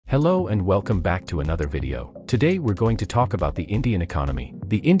Hello and welcome back to another video. Today we're going to talk about the Indian economy.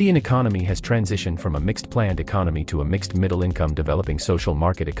 The Indian economy has transitioned from a mixed planned economy to a mixed middle-income developing social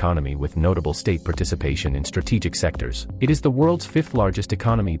market economy with notable state participation in strategic sectors. It is the world's fifth largest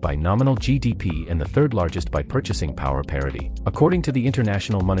economy by nominal GDP and the third largest by purchasing power parity. According to the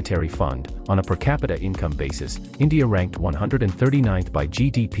International Monetary Fund, on a per capita income basis, India ranked 139th by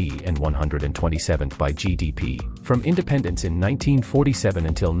GDP and 127th by GDP. From independence in 1947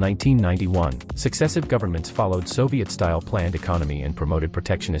 until 1991, successive governments followed Soviet-style planned economy and promoted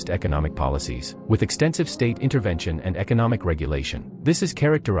protectionist economic policies, with extensive state intervention and economic regulation. This is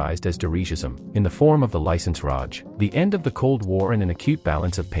characterized as dirigism, in the form of the license Raj. The end of the Cold War and an acute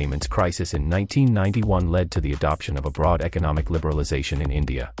balance of payments crisis in 1991 led to the adoption of a broad economic liberalization in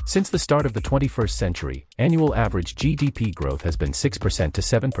India. Since the start of the 21st century, annual average GDP growth has been 6% to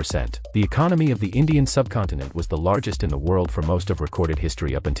 7%. The economy of the Indian subcontinent was the largest in the world for most of recorded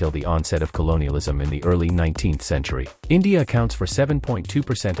history up until the onset of colonialism in the early 19th century. India accounts for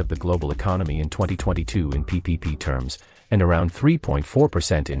 7.2% of the global economy in 2022 in PPP terms, and around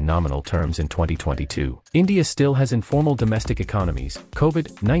 3.4% in nominal terms in 2022. India still has informal domestic economies.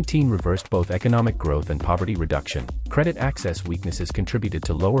 COVID-19 reversed both economic growth and poverty reduction. Credit access weaknesses contributed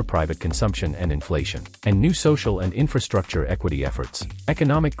to lower private consumption and inflation, and new social and infrastructure equity efforts.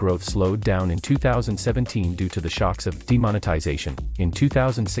 Economic growth slowed down in 2017 due to the shocks of demonetization in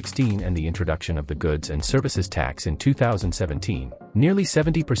 2016 and the introduction of the Goods and Services Tax in 2017. Nearly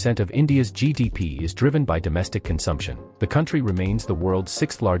 70% of India's GDP is driven by domestic consumption. The country remains the world's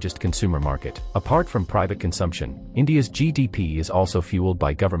sixth largest consumer market. Apart from private consumption, India's GDP is also fueled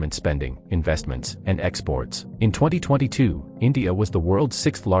by government spending, investments, and exports. In 2022, India was the world's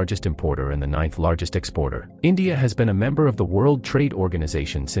sixth largest importer and the ninth largest exporter. India has been a member of the World Trade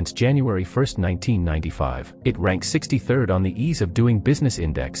Organization since January 1, 1995. It ranks 63rd on the Ease of Doing Business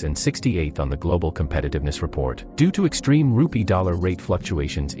Index and 68th on the Global Competitiveness Report. Due to extreme rupee-dollar rate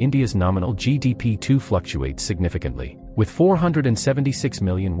fluctuations, India's nominal GDP too fluctuates significantly. With 476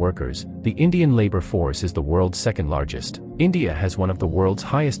 million workers, the Indian labor force is the world's second largest. India has one of the world's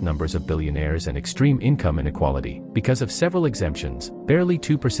highest numbers of billionaires and extreme income inequality. Because of several exemptions, barely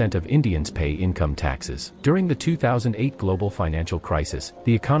 2% of Indians pay income taxes. During the 2008 global financial crisis,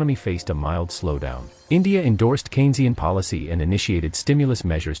 the economy faced a mild slowdown. India endorsed Keynesian policy and initiated stimulus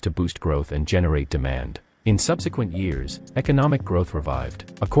measures to boost growth and generate demand. In subsequent years, economic growth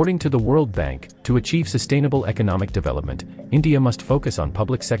revived. According to the World Bank, to achieve sustainable economic development, India must focus on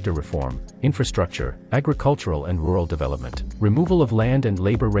public sector reform, infrastructure, agricultural and rural development, removal of land and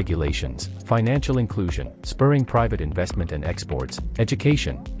labor regulations, financial inclusion, spurring private investment and exports,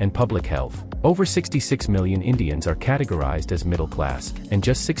 education, and public health. Over 66 million Indians are categorized as middle class, and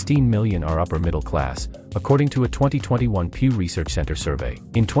just 16 million are upper middle class, according to a 2021 Pew Research Center survey.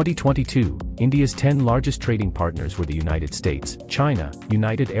 In 2022, India's 10 largest trading partners were the United States, China,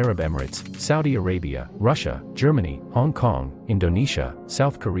 United Arab Emirates, Saudi Arabia, Russia, Germany, Hong Kong, Indonesia,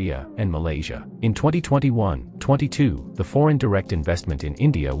 South Korea, and Malaysia. In 2021-22, the foreign direct investment in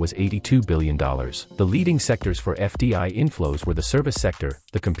India was $82 billion. The leading sectors for FDI inflows were the service sector,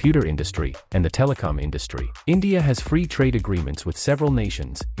 the computer industry, and the telecom industry. India has free trade agreements with several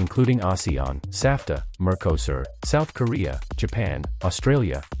nations, including ASEAN, SAFTA, Mercosur, South Korea, Japan,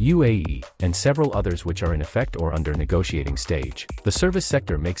 Australia, UAE, and several others which are in effect or under negotiating stage. The service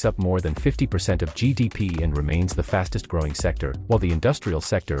sector makes up more than 50% of GDP and remains the fastest growing sector, while the industrial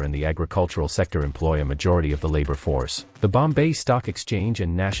sector and the agricultural sector employ a majority of the labor force. The Bombay Stock Exchange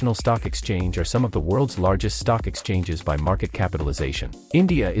and National Stock Exchange are some of the world's largest stock exchanges by market capitalization.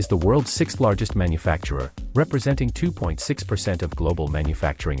 India is the world's sixth largest manufacturer, representing 2.6% of global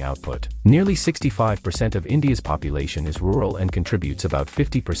manufacturing output. Nearly 65% of India's population is rural and contributes about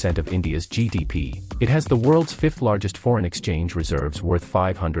 50% of India's GDP. It has the world's fifth largest foreign exchange reserves worth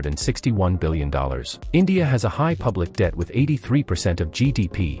 $561 billion. India has a high public debt with 83% of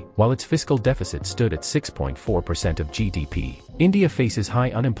GDP, while its fiscal deficit stood at 6.4% of GDP. India faces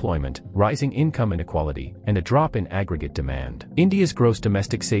high unemployment, rising income inequality, and a drop in aggregate demand. India's gross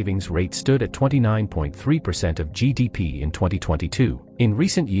domestic savings rate stood at 29.3% of GDP in 2022. In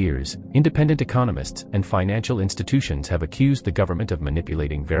recent years, independent economists and financial institutions have accused the government of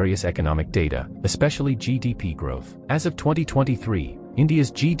manipulating various economic data, especially GDP growth. As of 2023,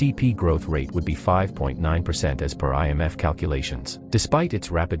 India's GDP growth rate would be 5.9% as per IMF calculations. Despite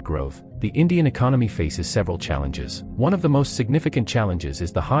its rapid growth, the Indian economy faces several challenges. One of the most significant challenges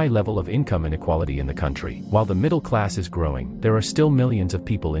is the high level of income inequality in the country. While the middle class is growing, there are still millions of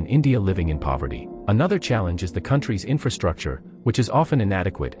people in India living in poverty. Another challenge is the country's infrastructure, which is often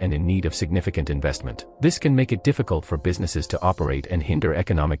inadequate and in need of significant investment. This can make it difficult for businesses to operate and hinder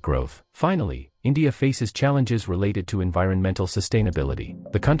economic growth. Finally, India faces challenges related to environmental sustainability.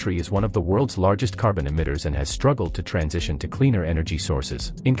 The country is one of the world's largest carbon emitters and has struggled to transition to cleaner energy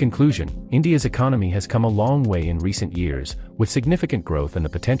sources. In conclusion, India's economy has come a long way in recent years, with significant growth and the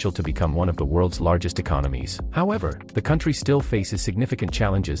potential to become one of the world's largest economies. However, the country still faces significant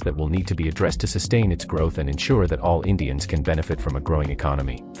challenges that will need to be addressed to sustain its growth and ensure that all Indians can benefit from a growing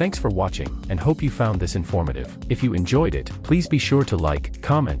economy. Thanks for watching, and hope you found this informative. If you enjoyed it, please be sure to like,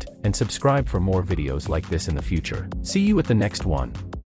 comment, and subscribe for more videos like this in the future. See you at the next one.